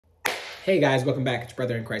Hey guys, welcome back. It's your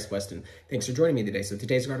brother in Christ, Weston. Thanks for joining me today. So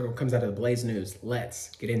today's article comes out of the Blaze News.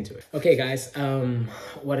 Let's get into it. Okay guys,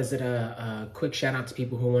 what is it? A quick shout out to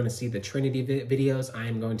people who want to see the Trinity videos. I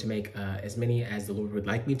am going to make as many as the Lord would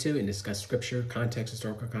like me to and discuss scripture, context,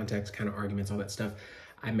 historical context, kind of arguments, all that stuff.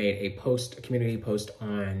 I made a community post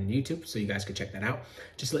on YouTube, so you guys can check that out.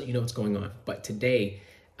 Just to let you know what's going on. But today,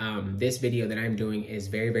 this video that I'm doing is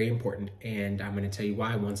very, very important, and I'm going to tell you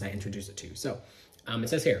why once I introduce it to you. So it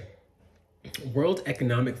says here, World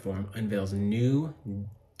Economic Forum unveils new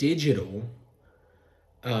digital,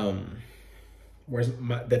 where's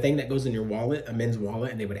the thing that goes in your wallet, a men's wallet,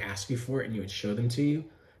 and they would ask you for it and you would show them to you.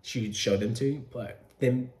 She'd show them to you, but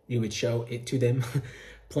then you would show it to them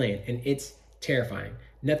plan. And it's terrifying.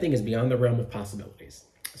 Nothing is beyond the realm of possibilities.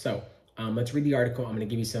 So let's read the article. I'm going to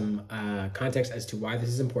give you some context as to why this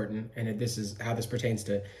is important and this is how this pertains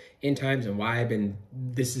to end times and why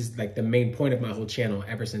this is like the main point of my whole channel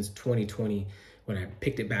ever since 2020 when I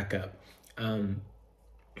picked it back up.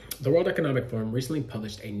 The World Economic Forum recently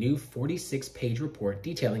published a new 46-page report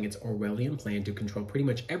detailing its Orwellian plan to control pretty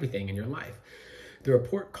much everything in your life. The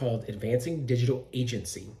report, called Advancing Digital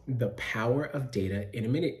Agency, the Power of Data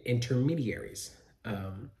Intermediaries.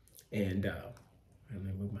 I'm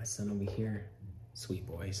gonna move my son over here. Sweet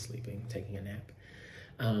boy, sleeping, taking a nap.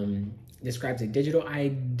 Describes a digital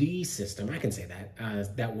ID system, I can say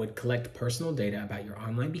that, that would collect personal data about your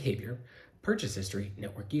online behavior, purchase history,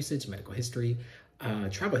 network usage, medical history,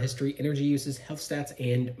 travel history, energy uses, health stats,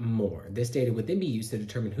 and more. This data would then be used to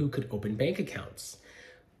determine who could open bank accounts.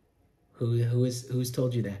 Who's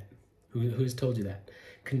told you that? Who's told you that?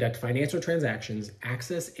 Conduct financial transactions,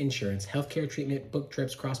 access insurance, healthcare treatment, book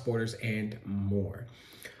trips, cross borders, and more.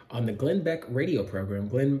 On the Glenn Beck radio program,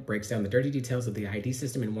 Glenn breaks down the dirty details of the ID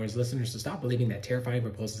system and warns listeners to stop believing that terrifying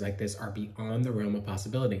proposals like this are beyond the realm of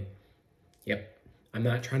possibility. Yep, I'm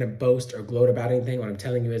not trying to boast or gloat about anything. What I'm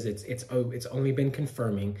telling you is it's only been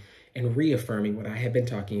confirming and reaffirming what I have been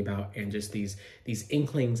talking about, and just these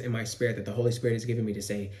inklings in my spirit that the Holy Spirit has given me to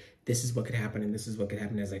say, this is what could happen and this is what could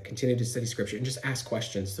happen as I continue to study scripture and just ask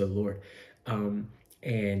questions to the Lord.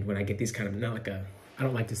 And when I get these kind of, I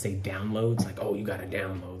don't like to say downloads, like, oh, you got to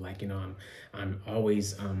download. Like, you know, I'm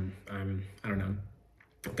always, I don't know.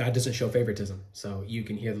 God doesn't show favoritism. So you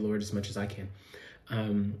can hear the Lord as much as I can.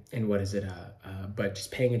 And what is it? But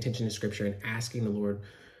just paying attention to scripture and asking the Lord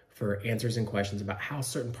for answers and questions about how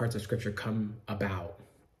certain parts of scripture come about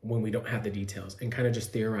when we don't have the details, and kind of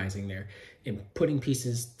just theorizing there and putting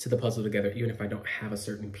pieces to the puzzle together. Even if I don't have a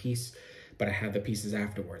certain piece, but I have the pieces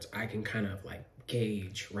afterwards, I can kind of like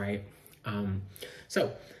gauge, right? Glenn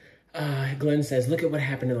says, look at what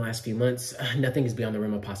happened in the last few months. Nothing is beyond the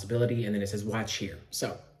realm of possibility. And then it says, watch here.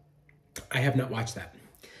 So I have not watched that.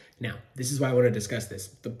 Now, this is why I want to discuss this.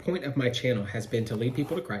 The point of my channel has been to lead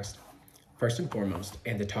people to Christ, first and foremost,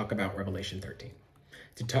 and to talk about Revelation 13.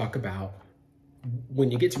 To talk about, when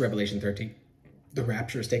you get to Revelation 13, the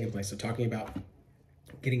rapture is taking place. So talking about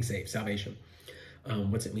getting saved, salvation.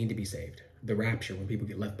 What's it mean to be saved? The rapture, when people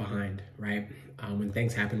get left behind, right? When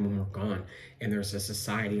things happen when we're gone. And there's a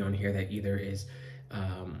society on here that either is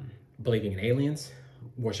believing in aliens,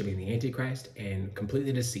 worshiping the Antichrist, and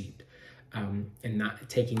completely deceived. And not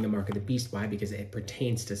taking the mark of the beast. Why? Because it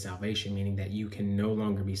pertains to salvation, meaning that you can no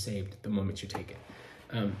longer be saved the moment you take it.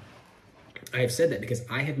 I have said that because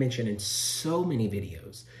I have mentioned in so many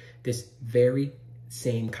videos this very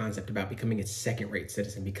same concept about becoming a second-rate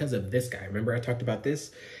citizen because of this guy. Remember I talked about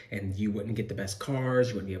this, and you wouldn't get the best cars,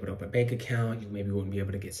 you wouldn't be able to open a bank account, you maybe wouldn't be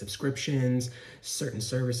able to get subscriptions, certain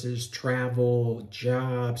services, travel,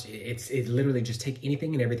 jobs. It literally just take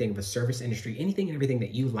anything and everything of a service industry, anything and everything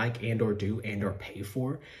that you like and or do and or pay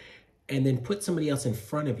for, and then put somebody else in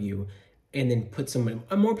front of you, and then put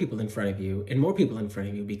more people in front of you, and more people in front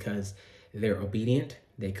of you because they're obedient,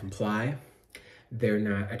 they comply, they're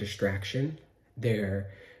not a distraction, they're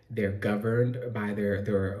governed by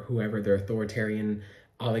their whoever, their authoritarian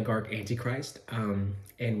oligarch antichrist,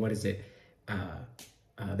 and what is it?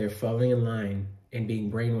 They're falling in line and being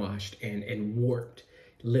brainwashed and warped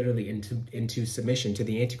literally into submission to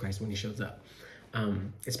the Antichrist when he shows up.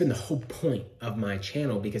 It's been the whole point of my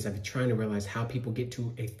channel because I've been trying to realize how people get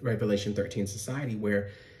to a Revelation 13 society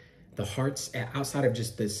where the hearts, outside of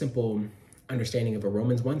just the simple understanding of a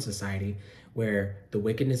Romans 1 society, where the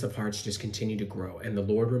wickedness of hearts just continue to grow, and the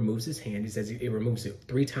Lord removes his hand. He says he removes it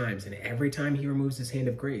 3 times, and every time he removes his hand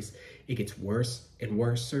of grace, it gets worse and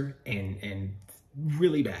worser and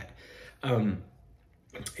really bad. And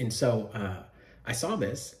so I saw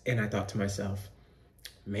this and I thought to myself,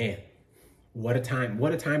 man, what a time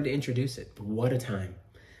to introduce it. What a time.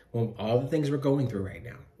 Well, all the things we're going through right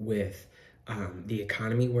now with the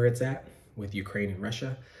economy where it's at with Ukraine and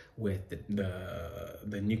Russia, with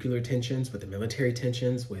the nuclear tensions, with the military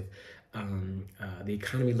tensions, with the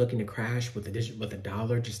economy looking to crash, with the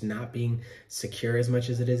dollar just not being secure as much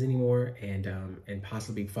as it is anymore, and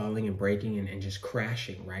possibly falling and breaking and just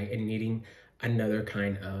crashing, right? And needing another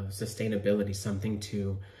kind of sustainability, something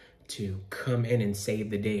to come in and save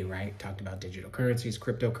the day, right? Talked about digital currencies,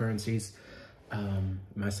 cryptocurrencies.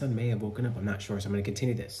 My son may have woken up, I'm not sure, so I'm going to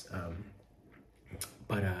continue this.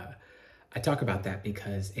 But I talk about that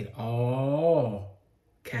because it all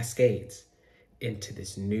cascades into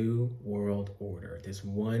this new world order, this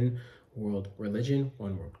one world religion,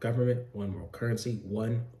 one world government, one world currency,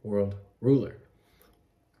 one world ruler.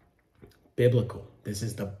 Biblical. This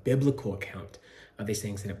is the biblical account of these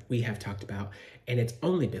things that we have talked about, and it's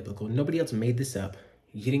only biblical. Nobody else made this up.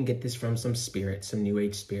 You didn't get this from some spirit, some new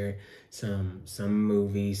age spirit, some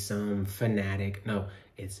movie, some fanatic. No,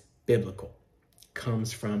 it's biblical.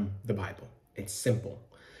 Comes from the Bible. It's simple.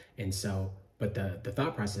 And so, but the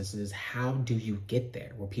thought process is, how do you get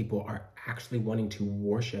there where people are actually wanting to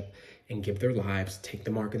worship and give their lives, take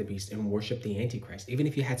the mark of the beast, and worship the Antichrist? Even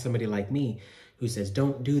if you had somebody like me who says,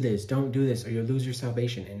 don't do this, or you'll lose your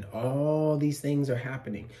salvation, and all these things are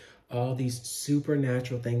happening, all these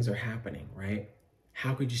supernatural things are happening, right?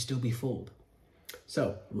 How could you still be fooled?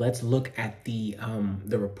 So let's look at the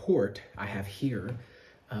report I have here.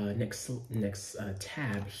 Next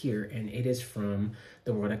tab here, and it is from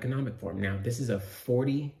the World Economic Forum. Now, this is a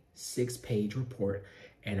 46-page report,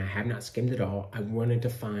 and I have not skimmed it all. I wanted to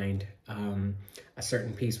find a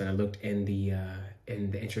certain piece when I looked in the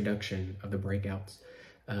introduction of the breakouts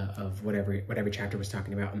of whatever chapter was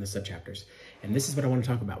talking about and the subchapters. And this is what I want to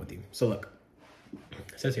talk about with you. So look,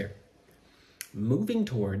 it says here, moving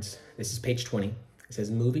towards, this is page 20, it says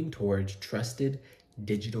moving towards trusted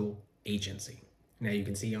digital agency. Now you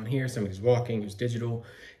can see on here, somebody's walking, who's digital.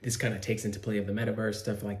 This kind of takes into play of the metaverse,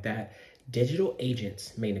 stuff like that. Digital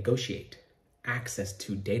agents may negotiate access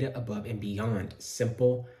to data above and beyond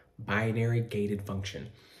simple binary gated function.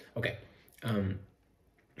 Okay,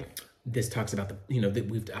 this talks about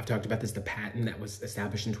I've talked about this, the patent that was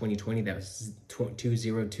established in 2020, that was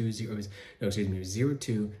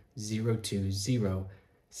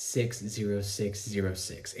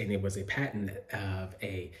 0220060606, and it was a patent of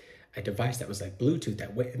a device that was like Bluetooth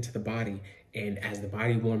that went into the body, and as the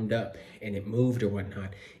body warmed up and it moved or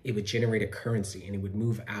whatnot, it would generate a currency and it would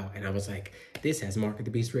move out. And I was like, this has Mark of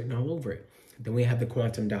the Beast written all over it. Then we have the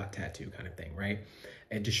quantum dot tattoo kind of thing, right?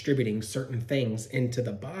 And distributing certain things into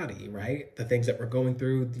the body, right? The things that we're going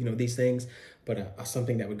through, these things, but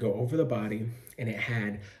something that would go over the body, and it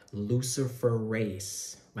had Lucifer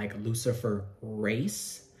race, like Lucifer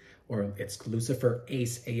race, or it's Lucifer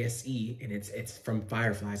Ace, A-S-E, and it's from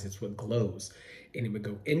fireflies. It's what glows. And it would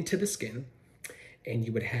go into the skin, and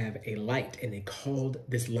you would have a light, and they called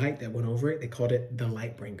this light that went over it, they called it the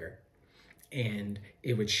light bringer. And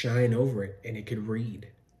it would shine over it, and it could read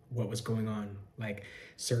what was going on, like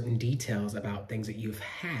certain details about things that you've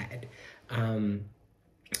had.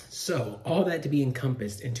 So all that to be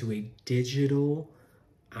encompassed into a digital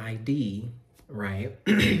ID, right?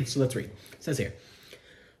 So let's read. It says here,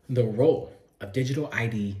 the role of digital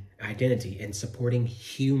identity in supporting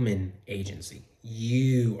human agency.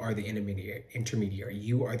 You are the intermediary.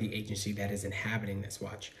 You are the agency that is inhabiting this.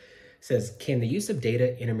 Watch. It says, can the use of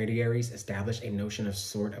data intermediaries establish a notion of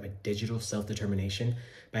sort of a digital self-determination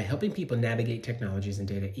by helping people navigate technologies and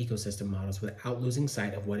data ecosystem models without losing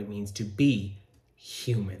sight of what it means to be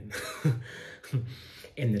human?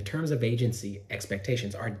 In the terms of agency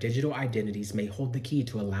expectations, our digital identities may hold the key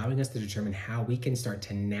to allowing us to determine how we can start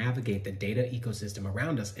to navigate the data ecosystem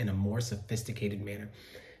around us in a more sophisticated manner.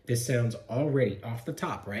 This sounds already off the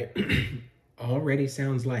top, right? Already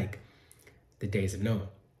sounds like the days of Noah.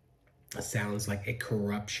 It sounds like a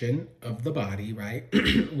corruption of the body, right?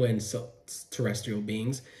 When terrestrial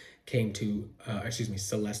beings came to,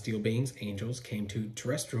 celestial beings, angels came to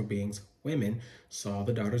terrestrial beings, women, saw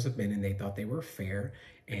the daughters of men, and they thought they were fair,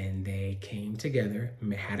 and they came together,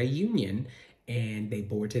 had a union, and they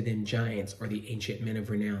bore to them giants, or the ancient men of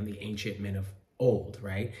renown, the ancient men of old,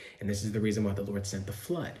 right? And this is the reason why the Lord sent the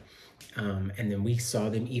flood. And then we saw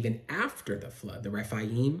them even after the flood, the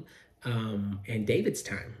Rephaim, and David's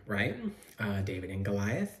time, right? David and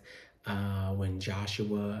Goliath, when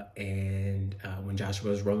Joshua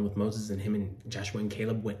was rolling with Moses, and him and Joshua and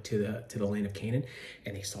Caleb went to the land of Canaan,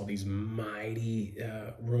 and they saw these mighty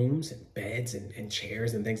rooms and beds and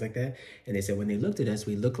chairs and things like that. And they said, when they looked at us,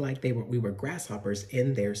 we looked like we were grasshoppers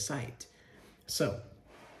in their sight. So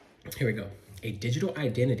here we go. A digital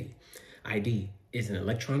ID is an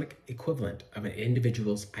electronic equivalent of an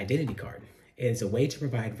individual's identity card. It is a way to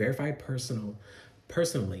provide personally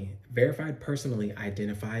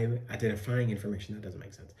identifying information, that doesn't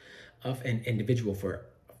make sense, of an individual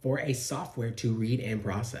for a software to read and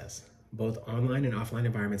process. Both online and offline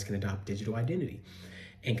environments can adopt digital identity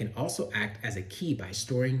and can also act as a key by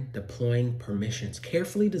storing, deploying permissions.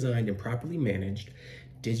 Carefully designed and properly managed,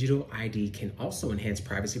 digital ID can also enhance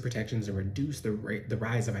privacy protections and reduce the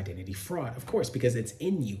rise of identity fraud, of course, because it's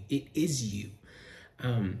in you, it is you.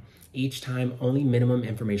 Each time, only minimum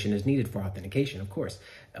information is needed for authentication, of course,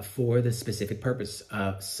 for the specific purpose.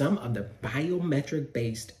 Some of the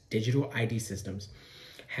biometric-based digital ID systems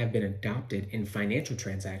have been adopted in financial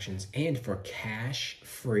transactions and for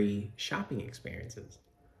cash-free shopping experiences.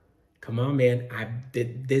 Come on, man.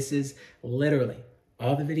 This is literally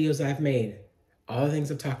all the videos I've made, all the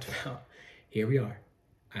things I've talked about. Here we are.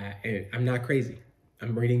 I'm not crazy.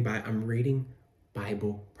 I'm reading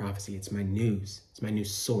Bible prophecy. It's my news. It's my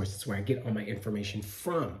news source. It's where I get all my information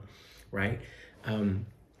from, right? It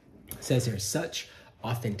says here, such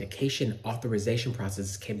authentication authorization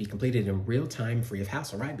processes can be completed in real time, free of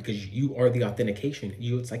hassle, right? Because you are the authentication.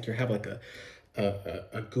 It's like you have like a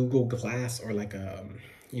Google Glass, or like a,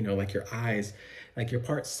 like your eyes, like your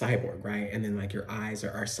part cyborg, right? And then like your eyes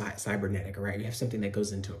are cybernetic, right? You have something that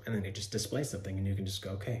goes into it, and then it just displays something, and you can just go,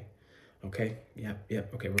 okay,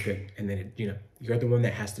 yep, okay, we're good. And then you're the one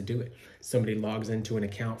that has to do it. Somebody logs into an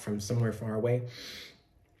account from somewhere far away,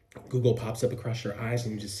 Google pops up across your eyes,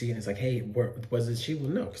 and you just see it. And it's like, hey, was it she? Well,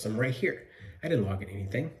 no, because I'm right here. I didn't log in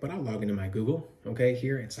anything, but I'll log into my Google. Okay,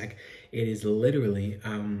 here it's like, it is literally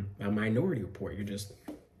a Minority Report. You're just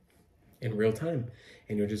in real time,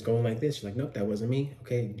 and you're just going like this. You're like, nope, that wasn't me.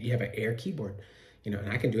 Okay, you have an Air keyboard, and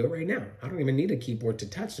I can do it right now. I don't even need a keyboard to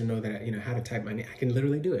touch to know that how to type my name. I can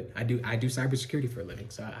literally do it. I do cybersecurity for a living,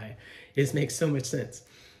 so this makes so much sense.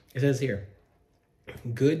 It says here,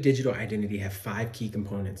 good digital identity have 5 key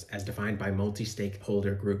components as defined by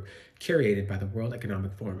multi-stakeholder group curated by the World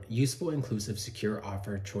Economic Forum. Useful, inclusive, secure,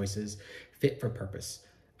 offer choices, fit for purpose.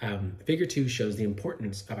 Figure 2 shows the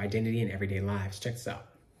importance of identity in everyday lives. Check this out.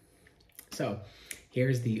 So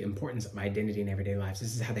here's the importance of identity in everyday lives.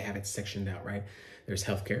 This is how they have it sectioned out, right? There's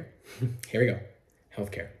healthcare. Here we go.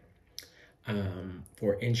 Healthcare.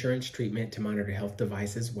 For insurance treatment, to monitor health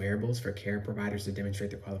devices, wearables for care providers to demonstrate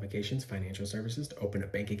their qualifications, financial services to open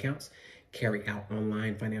up bank accounts, carry out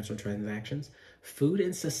online financial transactions, food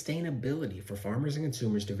and sustainability for farmers and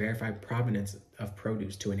consumers to verify provenance of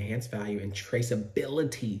produce to enhance value and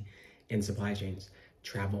traceability in supply chains,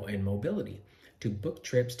 travel and mobility, to book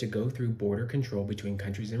trips to go through border control between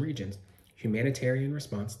countries and regions, humanitarian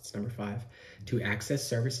response, that's number 5, to access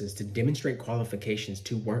services to demonstrate qualifications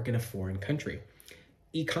to work in a foreign country,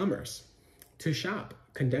 e-commerce, to shop,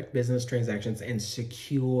 conduct business transactions, and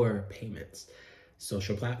secure payments,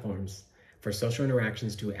 social platforms, for social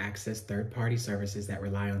interactions to access third-party services that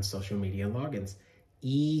rely on social media logins,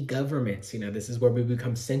 e-governments, this is where we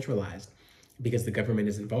become centralized because the government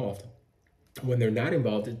is involved. When they're not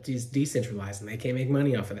involved, it's decentralized and they can't make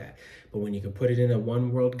money off of that. But when you can put it in a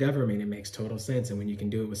one world government, it makes total sense. And when you can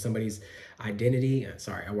do it with somebody's identity,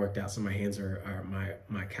 sorry, I worked out, so my hands are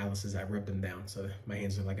my calluses, I rubbed them down. So my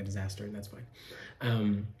hands are like a disaster, and that's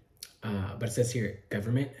fine. But it says here,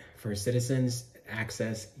 government for citizens,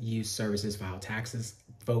 access, use services, file taxes,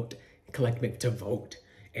 vote, collect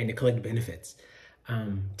benefits.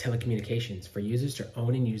 Telecommunications for users to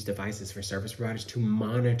own and use devices, for service providers to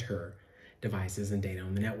monitor devices and data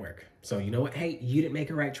on the network. So you know what? Hey, you didn't make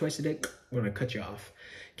a right choice today. We're gonna cut you off.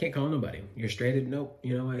 Can't call nobody. You're stranded. Nope.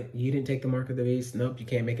 You know what? You didn't take the mark of the beast. Nope. You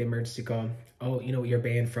can't make an emergency call. Oh, you're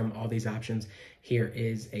banned from all these options. Here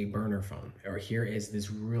is a burner phone, or here is this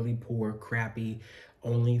really poor, crappy,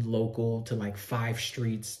 only local to like 5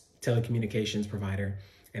 streets telecommunications provider,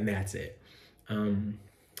 and that's it.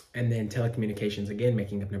 And then telecommunications, again,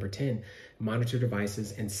 making up number 10, monitor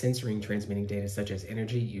devices and censoring transmitting data such as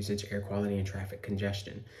energy usage, air quality, and traffic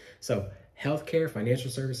congestion. So healthcare,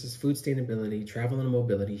 financial services, food sustainability, travel and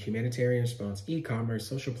mobility, humanitarian response, e-commerce,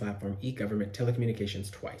 social platform, e-government,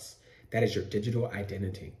 telecommunications twice. That is your digital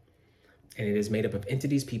identity. And it is made up of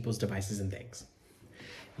entities, peoples, devices, and things.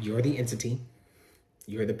 You're the entity,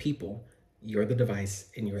 you're the people, you're the device,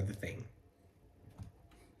 and you're the thing.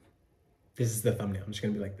 This is the thumbnail. I'm just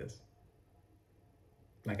gonna be like this.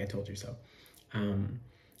 Like I told you so.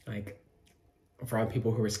 Like for all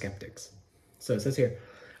people who are skeptics. So it says here,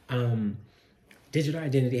 digital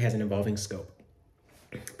identity has an evolving scope.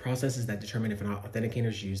 Processes that determine if an authenticator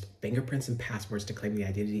is used, fingerprints and passwords to claim the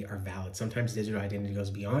identity are valid. Sometimes digital identity goes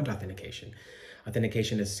beyond authentication.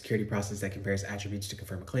 Authentication is a security process that compares attributes to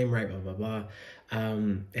confirm a claim, right? Blah, blah, blah.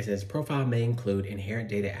 It says profile may include inherent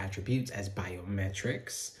data attributes as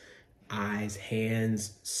biometrics, eyes,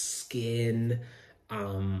 hands, skin,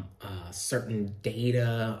 certain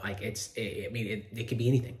data. Like it could be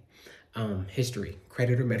anything. History,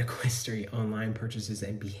 credit or medical history, online purchases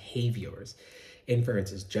and behaviors,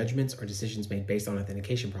 inferences, judgments, or decisions made based on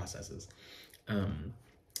authentication processes.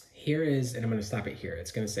 Here is, and I'm going to stop it here.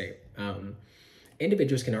 It's going to say,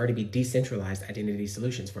 individuals can already be decentralized identity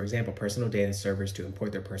solutions. For example, personal data servers to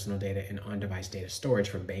import their personal data and on-device data storage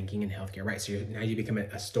from banking and healthcare, right? So now you become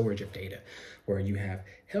a storage of data where you have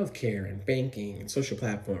healthcare and banking and social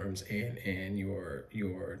platforms and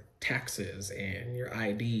your taxes and your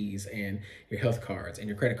IDs and your health cards and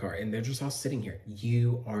your credit card. And they're just all sitting here.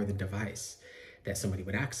 You are the device that somebody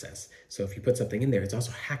would access. So if you put something in there, it's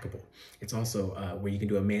also hackable. It's also where you can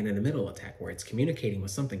do a man-in-the-middle attack where it's communicating with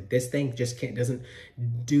something. This thing just doesn't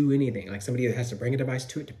do anything. Like somebody either has to bring a device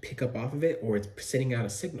to it to pick up off of it, or it's sending out a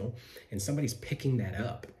signal and somebody's picking that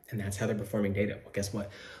up. And that's how they're performing data. Well, guess what?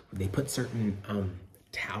 They put certain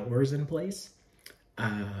towers in place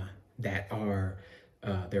that are,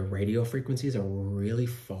 their radio frequencies are really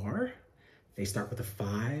far. They start with a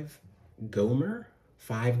 5 Gomers,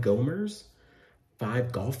 5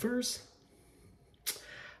 golfers.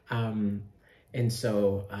 And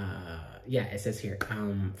so, yeah, it says here,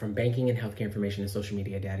 from banking and healthcare information and social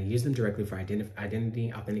media data, use them directly for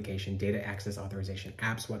identity authentication, data access authorization,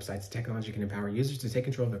 apps, websites. Technology can empower users to take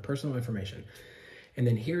control of their personal information. And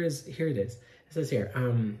then here it is. It says here,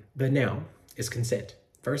 the now is consent.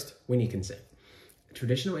 First, we need consent.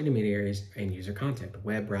 Traditional intermediaries and user content,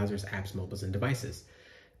 web, browsers, apps, mobiles, and devices.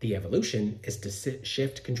 The evolution is to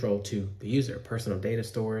shift control to the user, personal data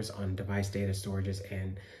stores, on-device data storages,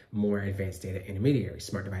 and more advanced data intermediaries,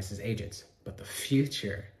 smart devices, agents. But the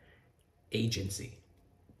future, agency.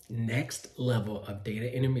 Next level of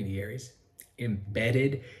data intermediaries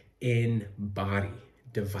embedded in body,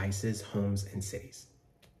 devices, homes, and cities.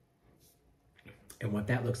 And what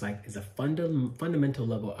that looks like is a fundamental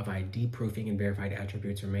level of ID proofing and verified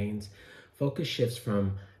attributes remains. Focus shifts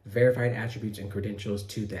from verified attributes and credentials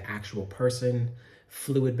to the actual person,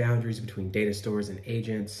 fluid boundaries between data stores and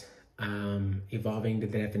agents, evolving the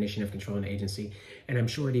definition of control and agency. And I'm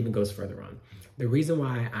sure it even goes further on. The reason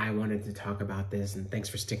why I wanted to talk about this, and thanks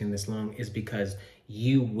for sticking this long, is because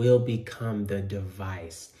you will become the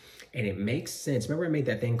device. And it makes sense. Remember I made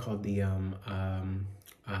that thing called the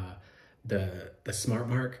smart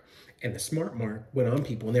mark? And the smart mark went on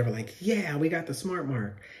people and they were like, yeah, we got the smart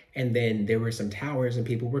mark. And then there were some towers and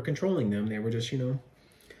people were controlling them. They were just, and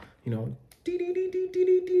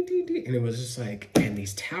it was just like, and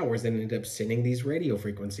these towers then ended up sending these radio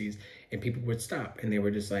frequencies and people would stop and they were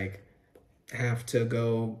just like, have to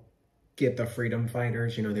go get the freedom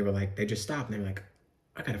fighters. They were like, they just stopped and they were like,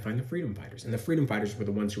 I gotta find the freedom fighters. And the freedom fighters were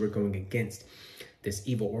the ones who were going against this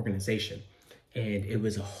evil organization. And it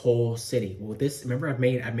was a whole city. Well, remember I've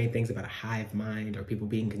made things about a hive mind or people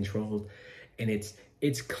being controlled. And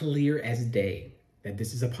it's clear as day that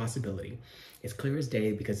this is a possibility. It's clear as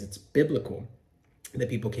day because it's biblical that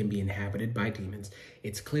people can be inhabited by demons.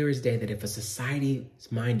 It's clear as day that if a society's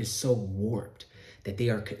mind is so warped that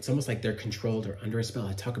it's almost like they're controlled or under a spell.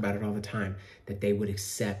 I talk about it all the time, that they would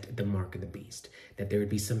accept the mark of the beast, that there would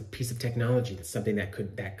be some piece of technology that's something they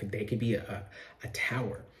could be a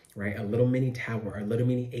tower, right? A little mini tower, a little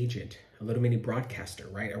mini agent, a little mini broadcaster,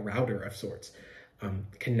 right? A router of sorts,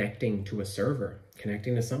 connecting to a server,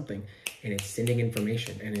 connecting to something, and it's sending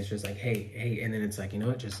information. And it's just like, hey, and then it's like,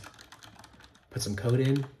 just put some code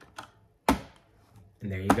in,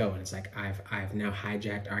 and there you go. And it's like, I've now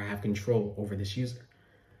hijacked, or I have control over this user.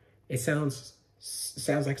 It sounds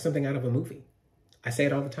like something out of a movie. I say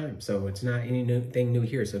it all the time, so it's not anything new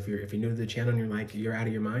here. So if you're new to the channel and you're like, you're out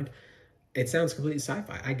of your mind, it sounds completely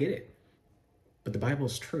sci-fi. I get it. But the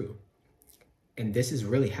Bible's true. And this is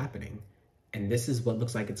really happening. And this is what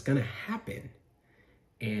looks like it's going to happen.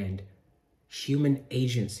 And human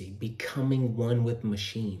agency, becoming one with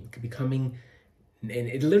machine, becoming, and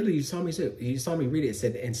it literally, you saw me read it, it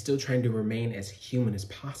said, and still trying to remain as human as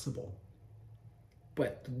possible.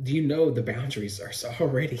 But the boundaries are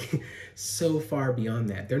already so far beyond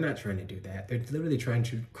that. They're not trying to do that. They're literally trying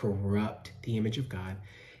to corrupt the image of God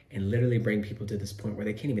and literally bring people to this point where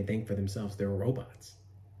they can't even think for themselves. They're robots.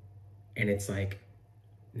 And it's like,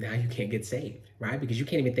 now you can't get saved, right? Because you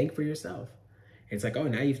can't even think for yourself. It's like, oh,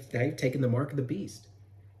 now you've taken the mark of the beast.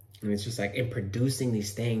 And it's just like, and producing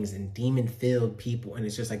these things and demon-filled people. And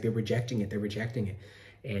it's just like, they're rejecting it.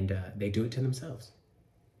 And they do it to themselves.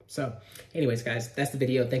 So anyways, guys, that's the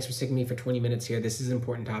video. Thanks for sticking with me for 20 minutes here. This is an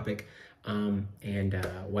important topic.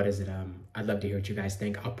 What is it? I'd love to hear what you guys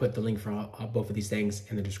think. I'll put the link for both of these things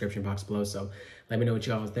in the description box below. So let me know what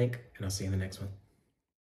y'all think, and I'll see you in the next one.